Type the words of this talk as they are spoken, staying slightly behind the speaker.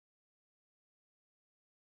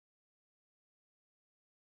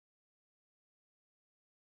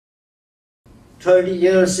30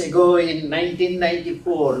 years ago in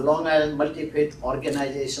 1994, Long Island Multi-Faith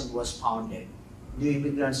Organization was founded. New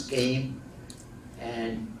immigrants came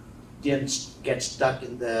and didn't get stuck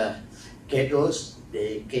in the ghettos.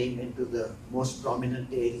 They came into the most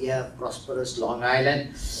prominent area, prosperous Long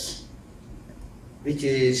Island, which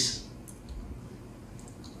is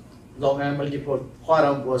Long Island Multi-Faith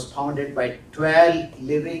Forum was founded by 12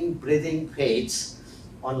 living, breathing faiths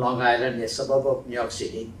on Long Island, a suburb of New York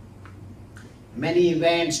City. Many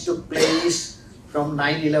events took place, from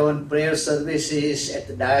 9/11 prayer services at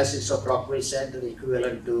the Diocese of Rockville Center,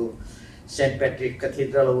 equivalent to St. Patrick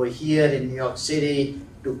Cathedral over here in New York City,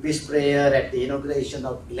 to peace prayer at the inauguration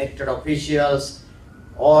of elected officials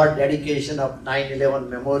or dedication of 9/11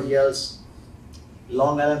 memorials.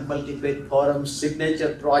 Long Island Multi-Faith Forum's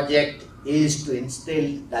signature project is to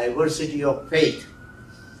instill diversity of faith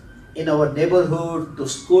in our neighborhood to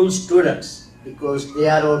school students, because they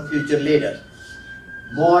are our future leaders.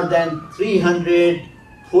 More than 300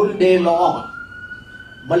 full day long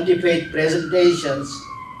multi-faith presentations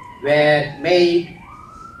were made,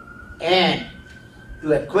 and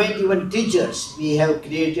to acquaint even teachers, we have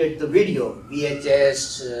created the video,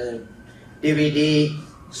 VHS, DVD,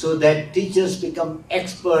 so that teachers become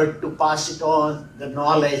expert to pass it on, the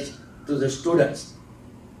knowledge, to the students.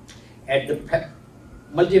 At the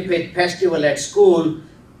multi-faith festival at school,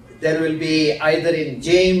 there will be either in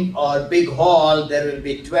gym or big hall, there will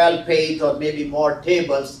be 12 faith or maybe more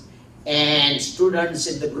tables, and students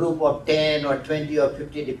in the group of 10 or 20 or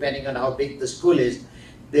 50, depending on how big the school is,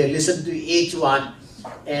 they listen to each one.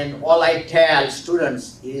 And all I tell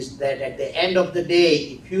students is that at the end of the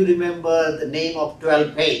day, if you remember the name of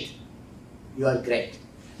 12 faith, you are great.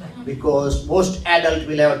 Because most adults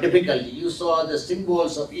will have difficulty. You saw the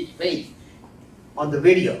symbols of each faith on the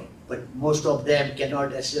video, but most of them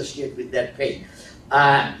cannot associate with that faith.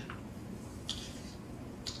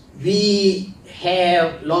 We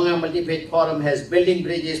have, Long Island Multi-Faith Forum has building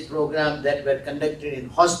bridges program that were conducted in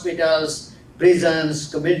hospitals, prisons,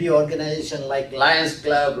 community organizations like Lions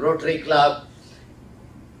Club, Rotary Club,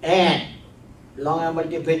 and Long Island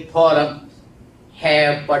Multi-Faith Forum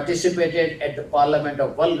have participated at the Parliament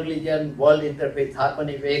of World Religion, World Interfaith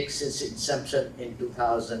Harmony Week since inception in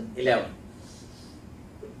 2011.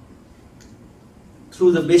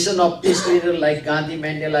 Through the mission of peace leaders like Gandhi,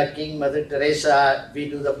 Mandela, King, Mother Teresa, we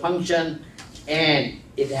do the function, and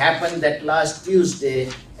it happened that last Tuesday,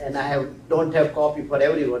 and I don't have copy for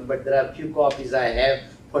everyone, but there are a few copies I have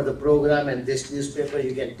for the program and this newspaper,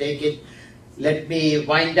 you can take it. Let me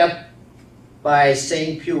wind up by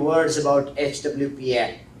saying few words about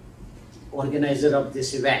HWPL, organizer of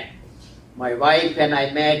this event. My wife and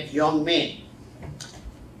I met young men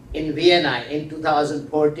in Vienna in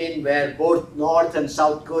 2014, where both North and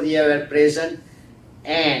South Korea were present,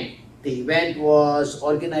 and the event was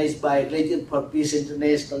organized by Religion for Peace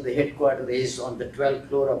International. The headquarters is on the 12th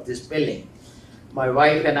floor of this building. My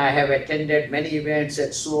wife and I have attended many events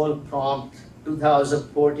at Seoul from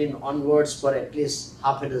 2014 onwards for at least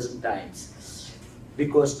half a dozen times.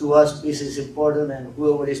 Because to us peace is important, and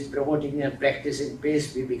whoever is promoting and practicing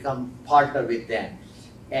peace, we become partner with them.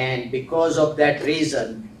 And because of that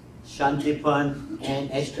reason, Shanti Fund and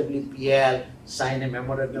HWPL signed a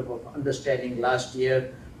memorandum of understanding last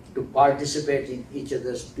year to participate in each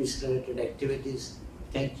other's peace-related activities.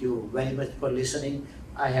 Thank you very much for listening.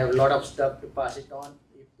 I have a lot of stuff to pass it on.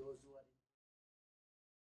 If those